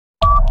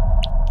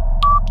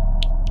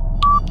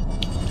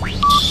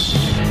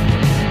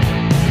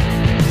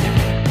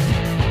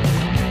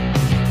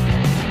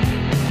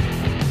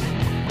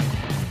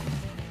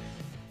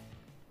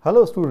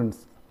Hello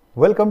students,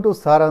 welcome to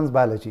Saaransh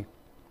Biology.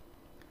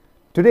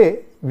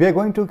 Today we are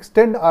going to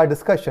extend our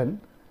discussion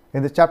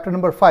in the chapter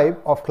number 5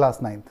 of class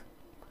 9th.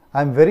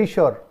 I am very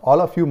sure all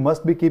of you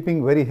must be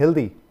keeping very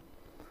healthy.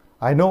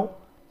 I know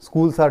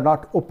schools are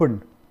not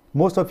open.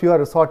 Most of you are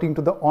resorting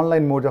to the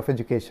online mode of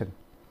education.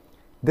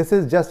 This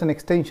is just an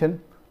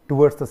extension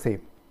towards the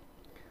same.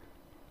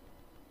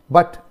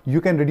 But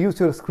you can reduce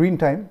your screen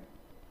time,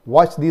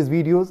 watch these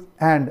videos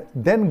and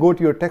then go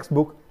to your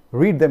textbook,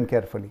 read them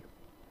carefully.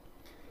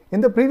 In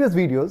the previous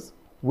videos,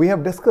 we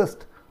have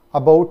discussed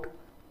about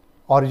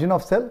origin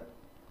of cell,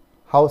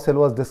 how cell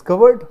was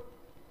discovered,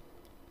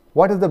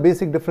 what is the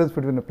basic difference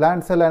between a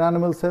plant cell and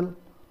animal cell,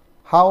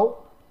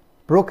 how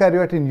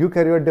prokaryote and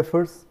eukaryote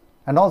differs,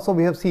 and also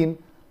we have seen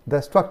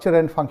the structure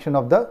and function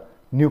of the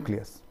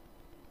nucleus.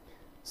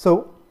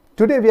 So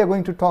today we are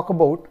going to talk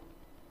about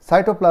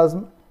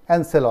cytoplasm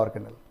and cell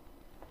organelle.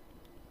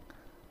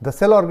 The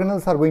cell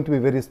organelles are going to be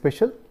very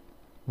special.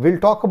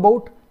 We'll talk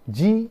about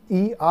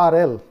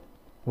GERL.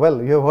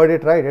 Well, you have heard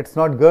it right, it's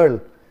not GERL.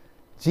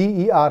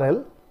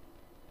 GERL,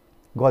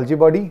 Golgi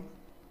body,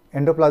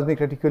 Endoplasmic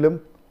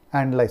reticulum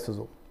and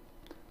lysosome.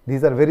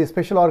 These are very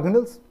special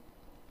organelles.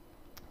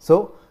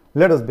 So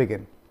let us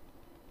begin.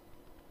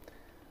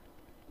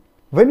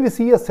 When we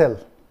see a cell,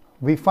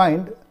 we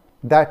find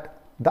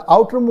that the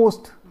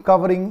outermost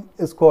covering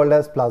is called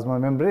as plasma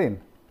membrane,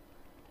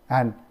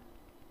 and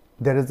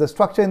there is a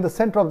structure in the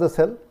center of the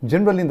cell,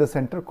 generally in the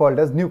center, called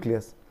as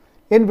nucleus.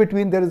 In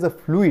between there is a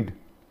fluid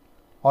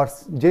or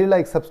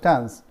jelly-like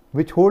substance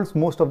which holds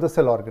most of the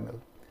cell organelle,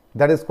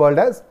 that is called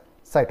as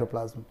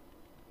cytoplasm.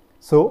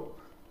 So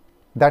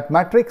that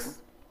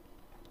matrix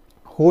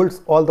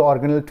holds all the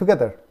organelle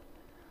together.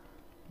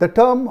 The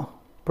term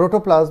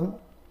protoplasm,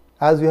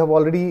 as you have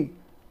already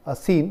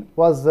seen,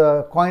 was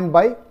coined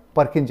by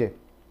Purkinje.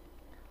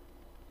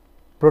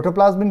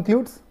 Protoplasm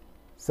includes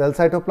cell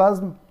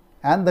cytoplasm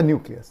and the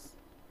nucleus.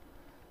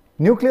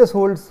 Nucleus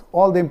holds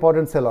all the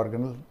important cell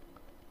organelle,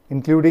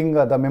 including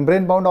the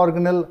membrane-bound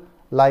organelle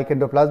like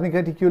endoplasmic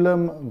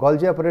reticulum,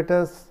 Golgi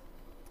apparatus,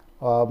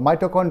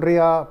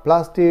 mitochondria,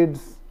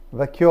 plastids,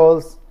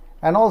 vacuoles,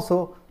 and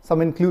also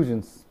some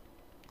inclusions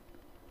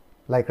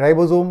like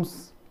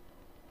ribosomes,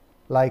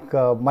 like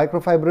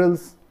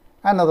microfibrils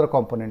and other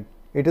component.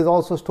 It is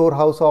also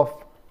storehouse of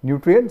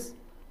nutrients,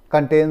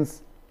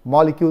 contains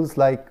molecules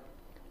like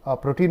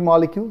protein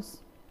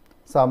molecules,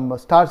 some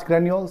starch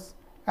granules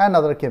and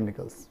other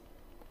chemicals.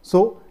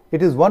 So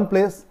it is one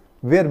place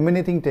where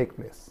many things take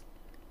place.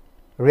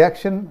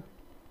 Reaction,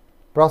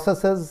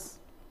 processes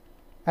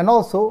and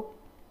also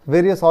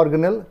various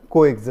organelle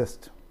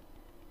coexist.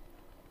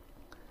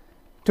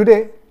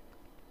 Today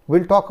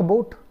we'll talk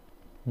about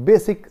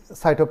basic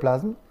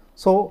cytoplasm.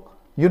 So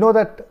you know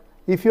that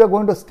if you are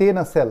going to stain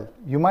a cell,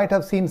 you might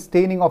have seen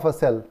staining of a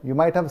cell, you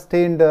might have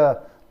stained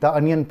the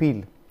onion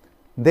peel.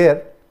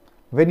 There,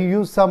 when you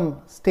use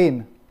some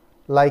stain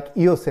like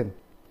eosin,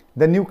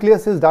 the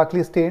nucleus is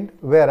darkly stained,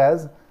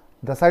 whereas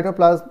the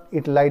cytoplasm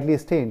is lightly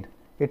stained,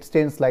 it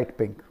stains light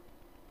pink.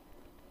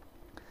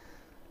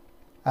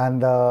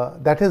 And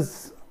that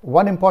is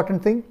one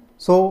important thing.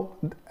 So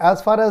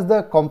as far as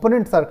the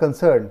components are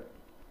concerned,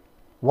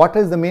 what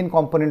is the main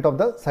component of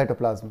the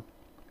cytoplasm?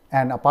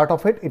 And a part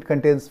of it, it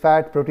contains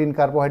fat, protein,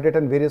 carbohydrate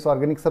and various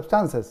organic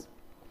substances.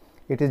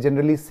 It is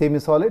generally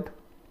semi-solid,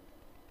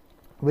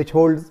 which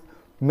holds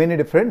many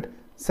different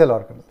cell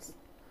organelles.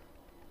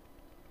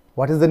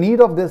 What is the need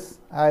of this?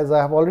 As I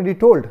have already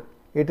told,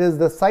 it is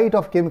the site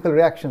of chemical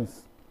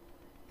reactions.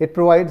 It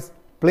provides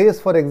place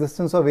for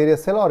existence of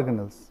various cell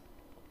organelles.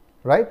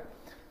 Right?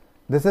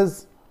 This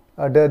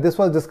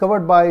was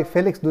discovered by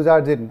Félix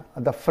Dujardin,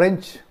 the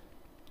French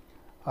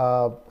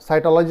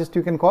cytologist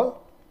you can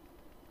call.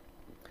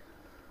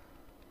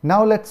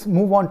 Now let's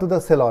move on to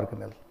the cell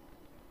organelle.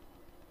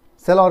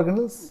 Cell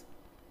organelles,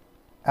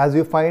 as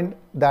you find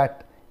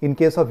that in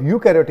case of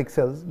eukaryotic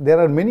cells, there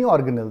are many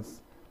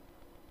organelles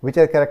which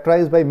are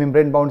characterized by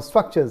membrane-bound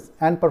structures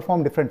and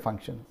perform different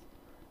functions.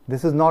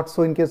 This is not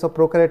so in case of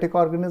prokaryotic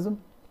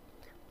organism,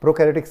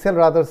 prokaryotic cell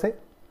rather say.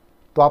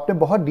 तो आपने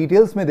बहुत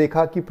details में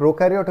देखा कि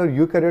prokaryote और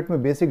eukaryote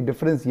में basic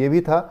difference ये भी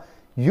था,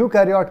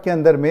 यूकैरियोट के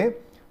अंदर में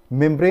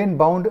मेम्ब्रेन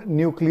बाउंड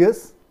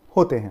न्यूक्लियस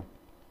होते हैं,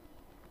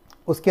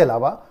 उसके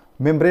अलावा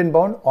मेम्ब्रेन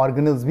बाउंड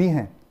ऑर्गेनेल्स भी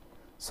हैं.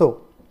 So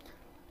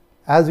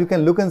as you can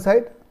look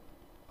inside,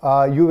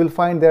 you will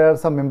find there are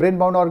some membrane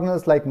bound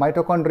organelles like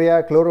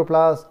mitochondria,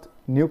 chloroplast,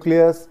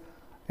 nucleus,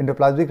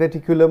 endoplasmic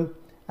reticulum,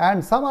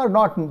 and some are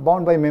not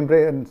bound by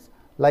membranes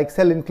like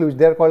cell inclusion.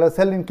 They are called as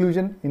cell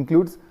inclusion,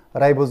 includes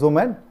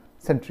ribosome and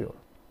centriole.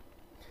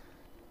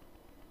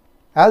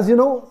 As you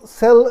know,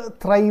 cell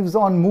thrives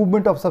on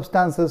movement of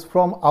substances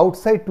from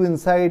outside to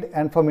inside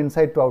and from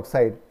inside to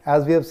outside.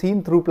 As we have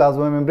seen through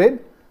plasma membrane,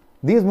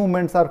 these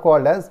movements are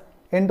called as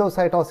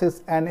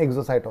endocytosis and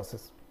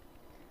exocytosis.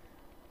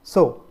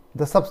 So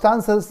the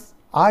substances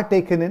are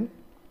taken in,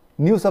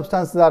 new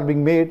substances are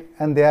being made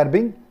and they are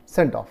being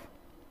sent off.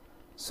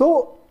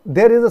 So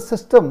there is a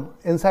system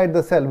inside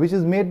the cell which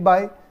is made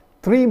by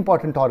three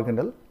important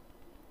organelles: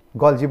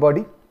 Golgi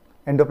body,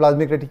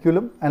 endoplasmic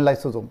reticulum and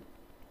lysosome.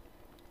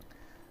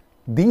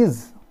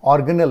 These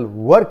organelles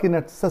work in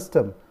a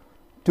system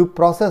to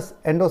process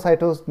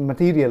endocytosed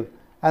material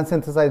and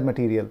synthesized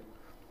material.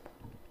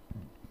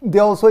 They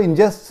also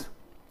ingest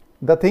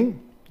the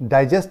thing,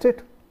 digest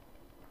it,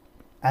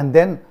 and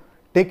then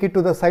take it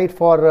to the site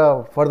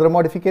for further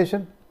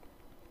modification.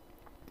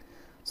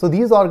 So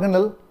these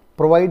organelle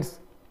provides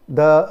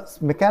the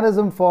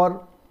mechanism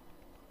for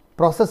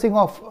processing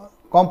of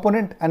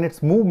component and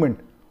its movement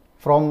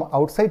from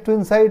outside to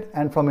inside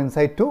and from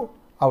inside to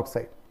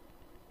outside.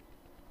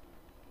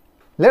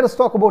 Let us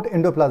talk about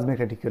endoplasmic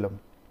reticulum.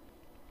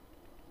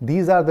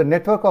 These are the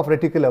network of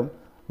reticulum,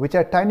 which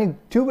are tiny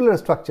tubular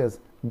structures.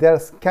 They are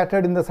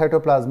scattered in the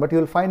cytoplasm, but you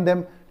will find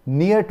them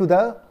near to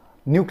the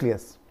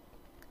nucleus.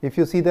 If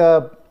you see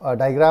the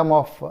diagram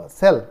of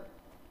cell,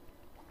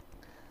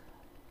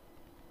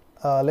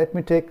 let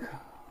me take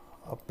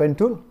a pen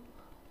tool,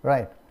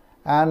 right,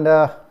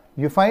 and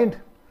you find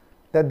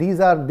that these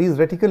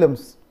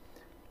reticulums,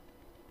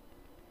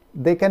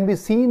 they can be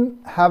seen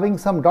having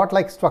some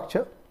dot-like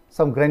structure,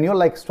 some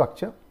granule-like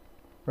structure,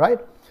 right.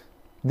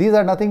 These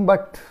are nothing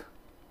but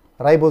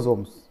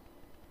ribosomes,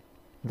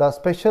 the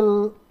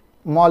special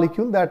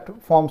molecule that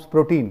forms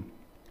protein,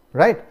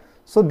 right.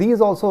 So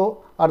these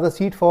also are the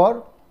seat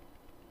for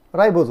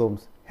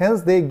ribosomes,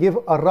 hence they give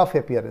a rough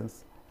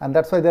appearance, and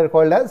that's why they are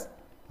called as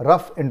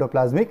rough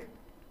endoplasmic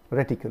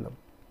reticulum.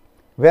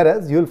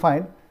 Whereas you will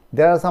find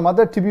there are some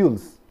other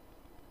tubules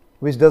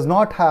which does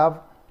not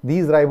have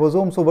these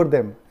ribosomes over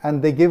them,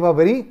 and they give a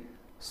very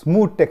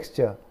smooth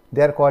texture.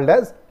 They are called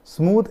as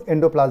smooth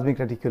endoplasmic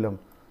reticulum.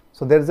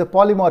 So there is a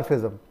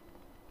polymorphism,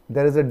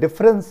 there is a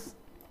difference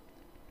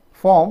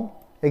form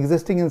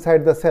existing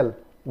inside the cell,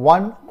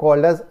 one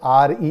called as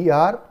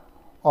RER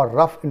or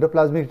rough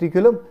endoplasmic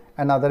reticulum,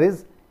 another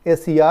is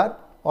SER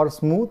or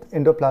smooth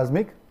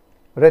endoplasmic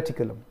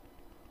reticulum.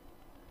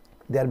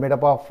 They are made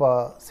up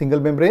of single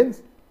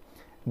membranes,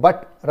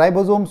 but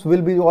ribosomes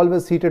will be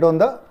always seated on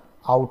the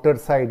outer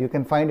side. You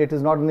can find it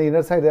is not on the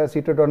inner side, they are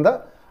seated on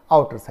the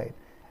outer side.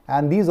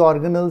 And these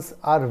organelles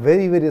are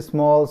very, very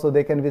small, so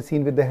they can be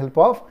seen with the help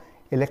of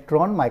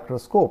electron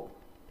microscope.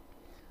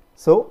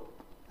 So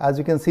as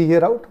you can see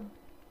here out,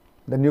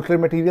 the nuclear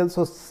material,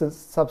 so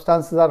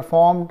substances are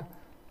formed,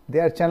 they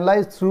are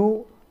channelized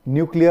through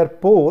nuclear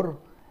pore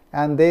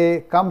and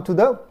they come to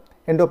the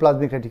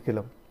endoplasmic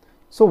reticulum.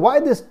 So why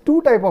these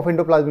two type of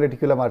endoplasmic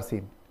reticulum are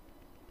seen?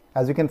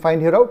 As you can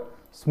find here out,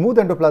 smooth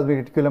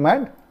endoplasmic reticulum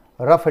and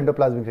rough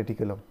endoplasmic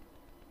reticulum.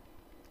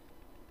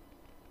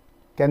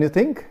 Can you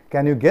think?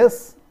 Can you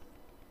guess?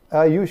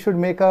 You should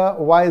make a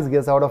wise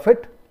guess out of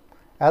it.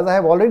 As I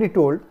have already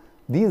told,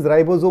 these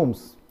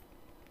ribosomes,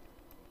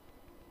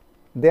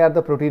 they are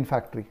the protein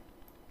factory.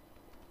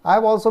 I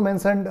have also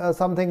mentioned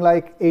something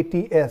like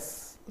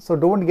ATS. So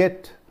don't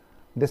get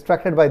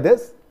distracted by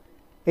this.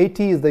 AT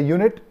is the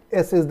unit,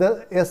 S is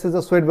the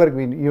Swedberg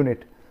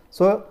unit.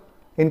 So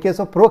in case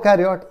of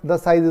prokaryote, the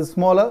size is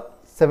smaller,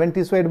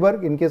 70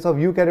 Swedberg. In case of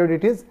eukaryote,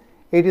 it is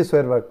 80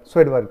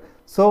 Swedberg.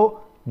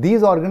 So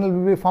these organelles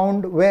will be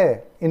found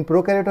where? In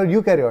prokaryote or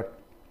eukaryote?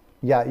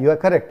 Yeah, you are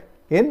correct.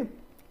 In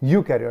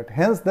eukaryote.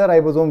 Hence the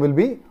ribosome will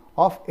be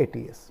of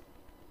ATS.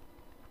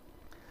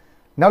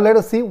 Now let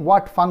us see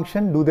what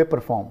function do they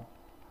perform.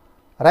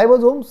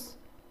 Ribosomes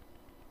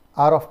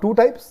are of two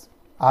types,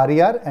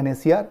 RER and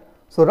SER.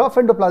 So rough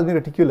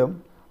endoplasmic reticulum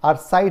are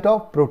site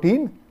of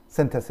protein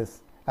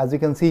synthesis. As you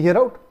can see here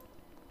out,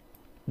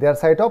 they are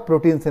site of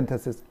protein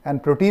synthesis.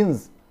 And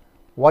proteins,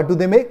 what do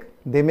they make?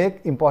 They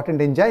make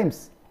important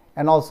enzymes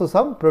and also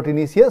some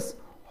proteinaceous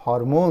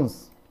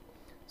hormones.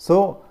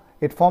 So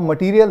it forms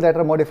material that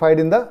are modified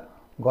in the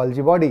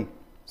Golgi body.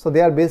 So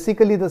they are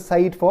basically the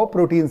site for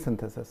protein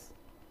synthesis.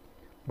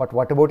 But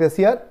what about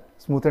SER,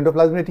 smooth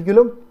endoplasmic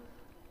reticulum?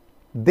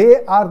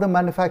 They are the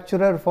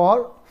manufacturer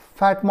for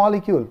fat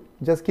molecule.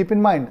 Just keep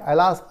in mind,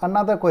 I'll ask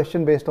another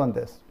question based on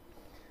this.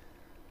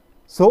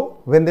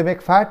 So when they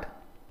make fat,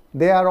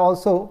 they are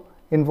also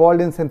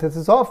involved in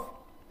synthesis of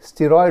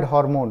steroid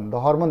hormone, the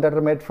hormone that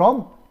are made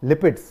from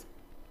lipids.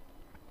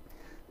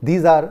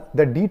 These are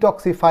the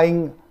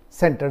detoxifying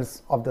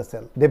centers of the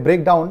cell. They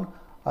break down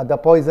the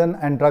poison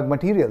and drug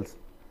materials.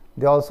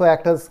 They also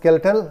act as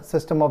skeletal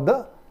system of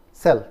the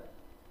cell.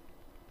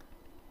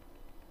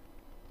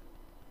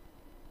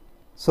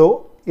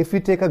 So if we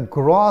take a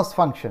gross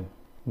function,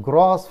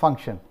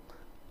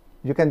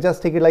 you can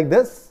just take it like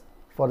this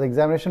for the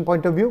examination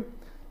point of view.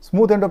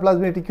 Smooth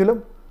endoplasmic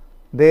reticulum,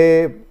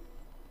 they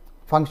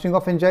functioning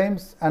of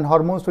enzymes and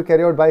hormones to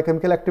carry out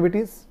biochemical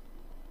activities,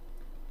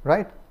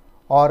 right?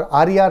 Or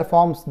RER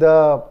forms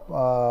the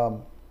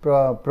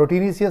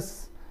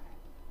proteinaceous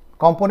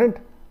component.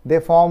 They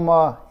form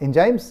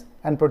enzymes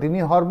and protein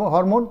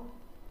hormone.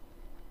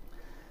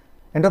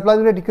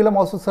 Endoplasmic reticulum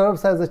also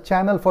serves as a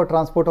channel for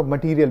transport of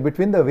material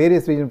between the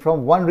various regions,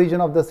 from one region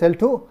of the cell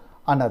to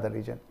another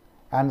region.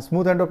 And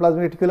smooth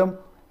endoplasmic reticulum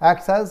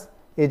acts as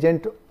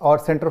agent or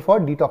center for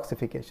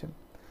detoxification.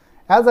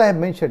 As I have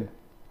mentioned,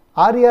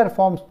 RER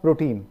forms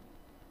protein,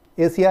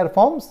 SER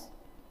forms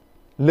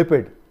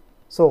lipid.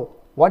 So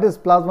What is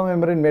plasma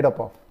membrane made up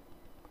of?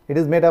 It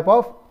is made up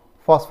of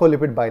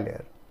phospholipid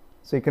bilayer.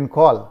 So you can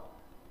call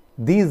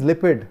these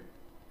lipid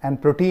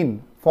and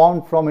protein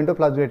formed from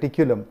endoplasmic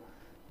reticulum,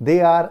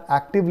 they are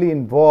actively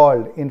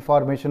involved in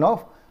formation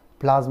of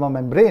plasma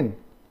membrane.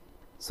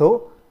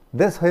 So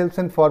this helps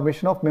in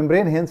formation of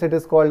membrane, hence it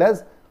is called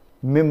as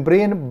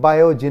membrane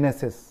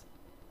biogenesis.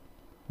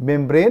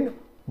 Membrane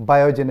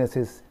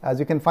biogenesis. As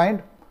you can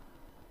find,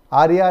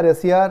 RER,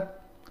 SER,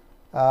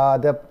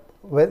 the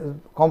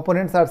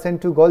components are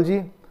sent to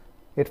Golgi.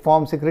 It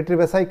forms secretory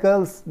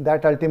vesicles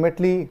that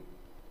ultimately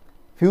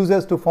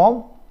fuses to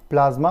form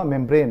plasma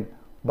membrane.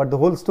 But the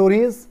whole story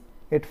is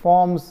it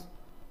forms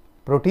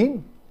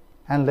protein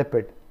and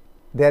lipid.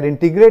 They are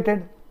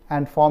integrated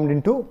and formed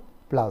into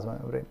plasma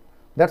membrane.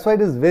 That's why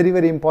it is very,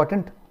 very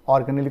important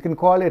organelle. You can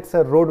call it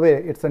a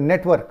roadway, it's a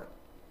network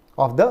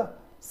of the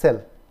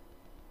cell.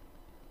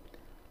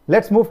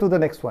 Let's move to the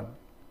next one.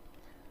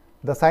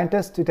 The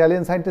scientist,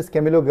 Italian scientist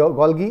Camillo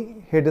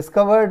Golgi, he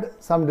discovered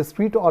some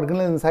discrete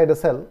organelle inside a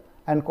cell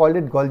and called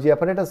it Golgi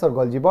apparatus or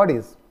Golgi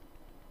bodies.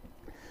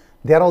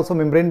 They are also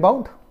membrane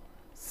bound,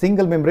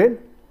 single membrane,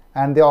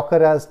 and they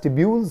occur as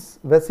tubules,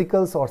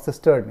 vesicles or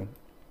cisternae.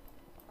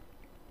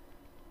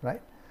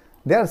 Right?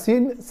 They are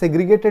seen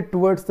segregated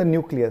towards the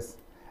nucleus,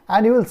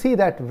 and you will see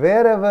that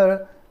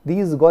wherever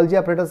these Golgi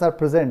apparatus are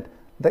present,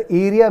 the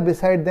area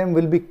beside them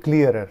will be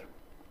clearer.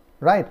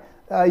 Right?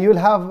 You will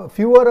have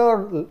fewer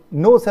or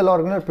no cell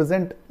organelle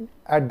present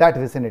at that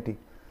vicinity,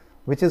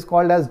 which is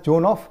called as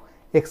zone of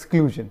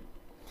exclusion.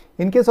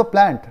 In case of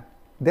plant,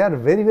 they are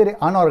very, very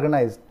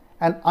unorganized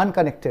and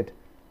unconnected.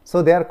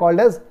 So they are called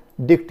as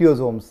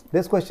dictyosomes.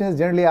 This question is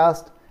generally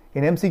asked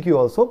in MCQ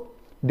also.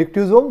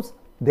 Dictyosomes,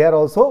 they are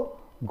also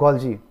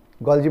Golgi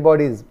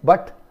bodies,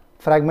 but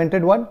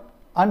fragmented one,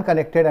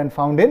 unconnected and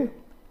found in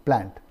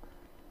plant.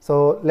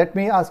 So let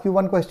me ask you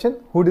one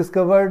question. Who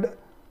discovered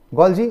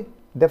Golgi?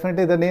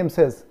 Definitely the name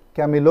says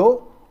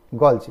Camillo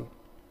Golgi.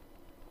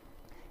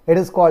 It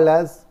is called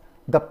as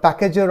the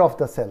packager of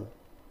the cell,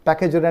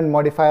 packager and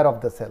modifier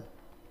of the cell.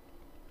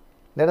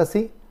 Let us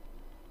see.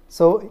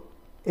 So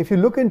if you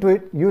look into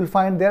it, you will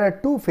find there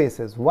are two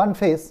faces. One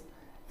face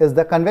is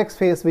the convex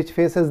face which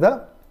faces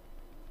the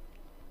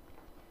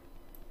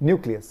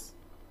nucleus,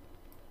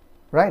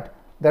 right?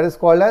 That is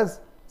called as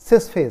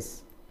cis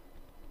phase.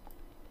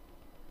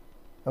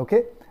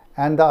 Okay,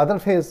 and the other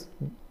face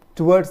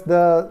towards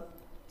the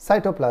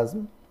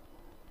cytoplasm,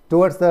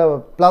 towards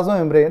the plasma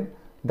membrane,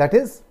 that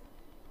is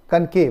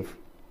concave,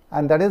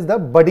 and that is the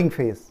budding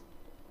phase,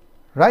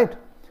 right?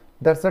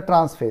 That's the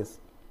trans phase.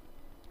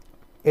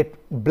 It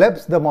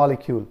blebs the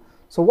molecule.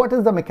 So what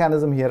is the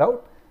mechanism here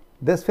out?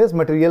 This phase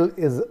material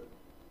is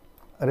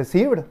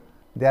received,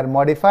 they are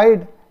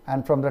modified,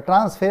 and from the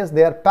trans phase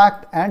they are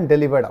packed and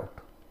delivered out.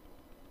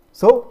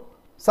 So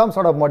some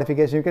sort of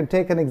modification. You can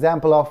take an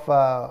example of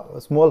a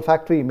small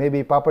factory,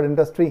 maybe papad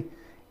industry.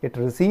 It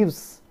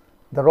receives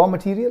the raw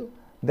material,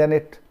 then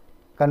it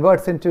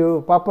converts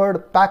into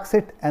papad, packs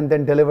it, and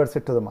then delivers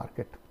it to the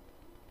market.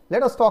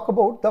 Let us talk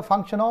about the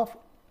function of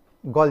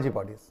Golgi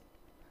bodies.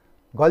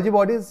 Golgi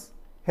bodies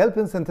help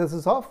in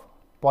synthesis of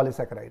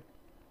polysaccharide.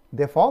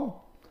 They form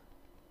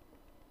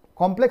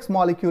complex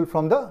molecule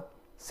from the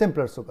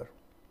simpler sugar.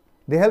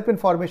 They help in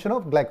formation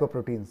of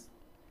glycoproteins,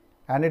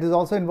 and it is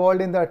also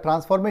involved in the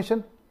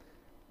transformation.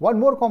 One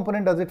more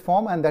component does it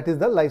form, and that is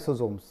the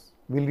lysosomes.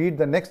 We'll read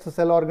the next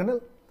cell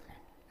organelle,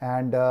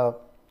 and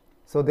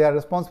so they are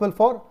responsible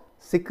for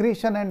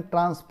secretion and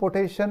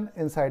transportation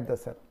inside the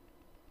cell.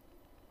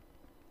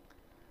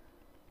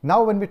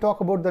 Now when we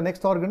talk about the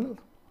next organelle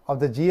of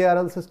the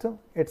GERL system,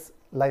 it's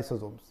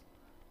lysosomes.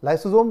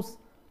 Lysosomes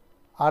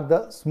are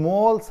the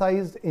small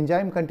sized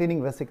enzyme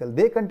containing vesicle.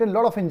 They contain a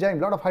lot of enzyme,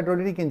 lot of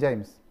hydrolytic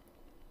enzymes,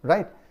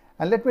 right?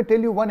 And let me tell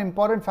you one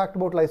important fact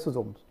about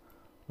lysosomes.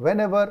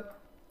 Whenever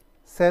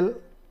cell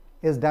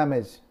is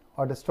damaged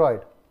or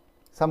destroyed,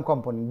 some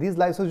component, these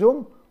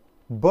lysosomes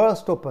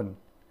burst open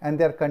and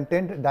their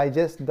content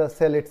digest the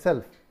cell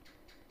itself.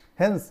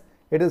 Hence,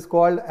 it is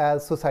called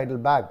as suicidal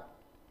bag,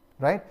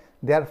 right?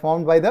 They are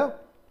formed by the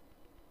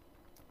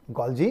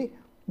Golgi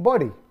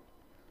body.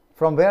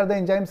 From where the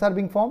enzymes are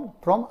being formed?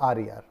 From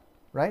RER,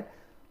 right?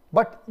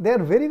 But they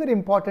are very, very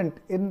important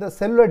in the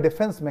cellular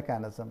defense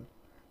mechanism.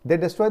 They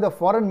destroy the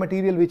foreign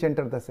material which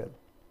enter the cell,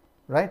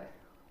 right?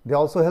 They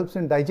also helps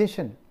in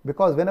digestion,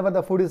 because whenever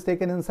the food is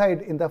taken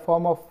inside in the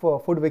form of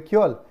food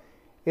vacuole,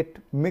 it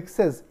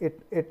mixes,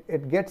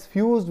 it gets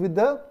fused with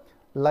the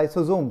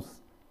lysosomes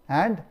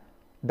and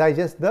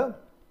digests the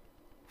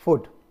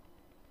food.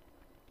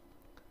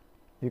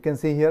 You can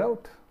see here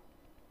out,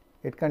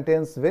 it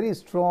contains very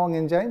strong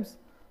enzymes,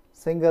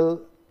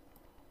 single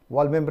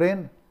wall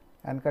membrane,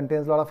 and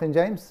contains a lot of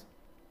enzymes.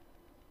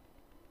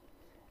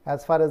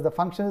 As far as the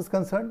function is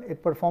concerned,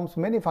 it performs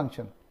many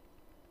functions.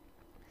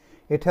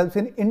 It helps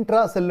in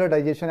intracellular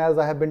digestion, as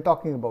I have been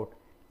talking about.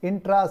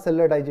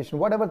 Intracellular digestion,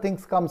 whatever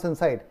things comes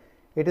inside,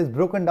 it is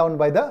broken down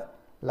by the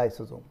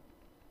lysosome.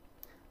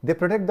 They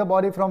protect the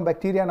body from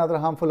bacteria and other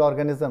harmful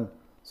organisms.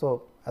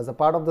 So as a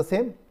part of the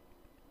same,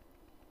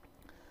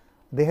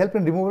 They help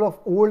in removal of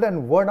old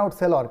and worn out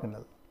cell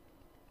organelle.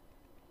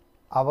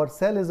 Our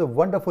cell is a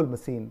wonderful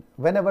machine.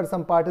 Whenever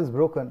some part is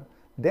broken,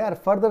 they are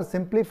further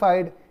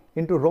simplified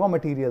into raw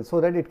material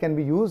so that it can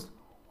be used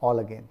all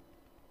again.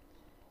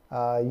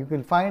 You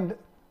will find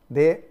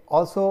they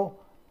also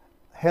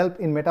help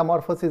in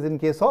metamorphosis in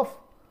case of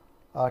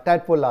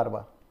tadpole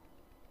larva.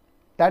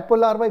 Tadpole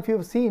larva, if you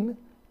have seen,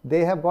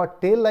 they have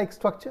got tail-like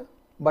structure,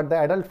 but the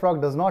adult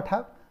frog does not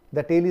have.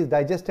 The tail is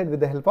digested with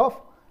the help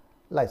of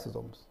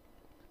lysosomes.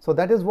 So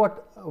that is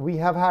what we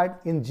have had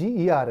in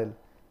GERL.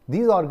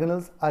 These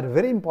organelles are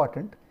very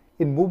important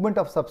in movement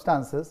of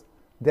substances,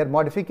 their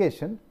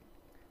modification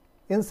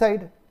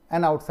inside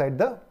and outside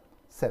the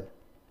cell.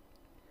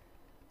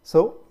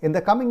 So in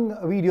the coming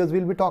videos, we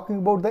will be talking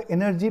about the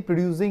energy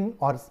producing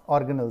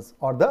organelles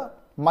or the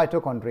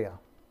mitochondria.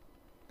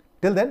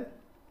 Till then,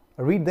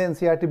 read the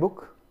NCERT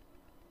book,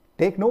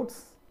 take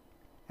notes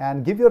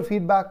and give your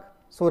feedback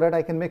so that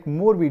I can make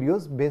more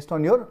videos based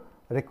on your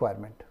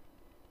requirement.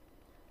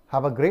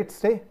 Have a great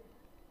stay.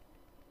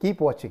 Keep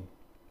watching.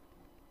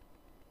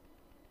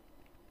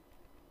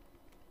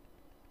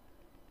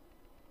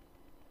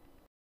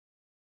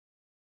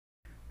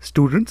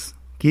 Students,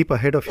 keep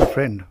ahead of your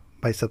friend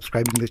by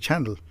subscribing the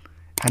channel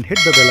and hit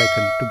the bell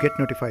icon to get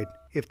notified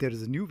if there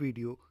is a new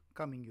video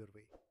coming your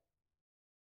way.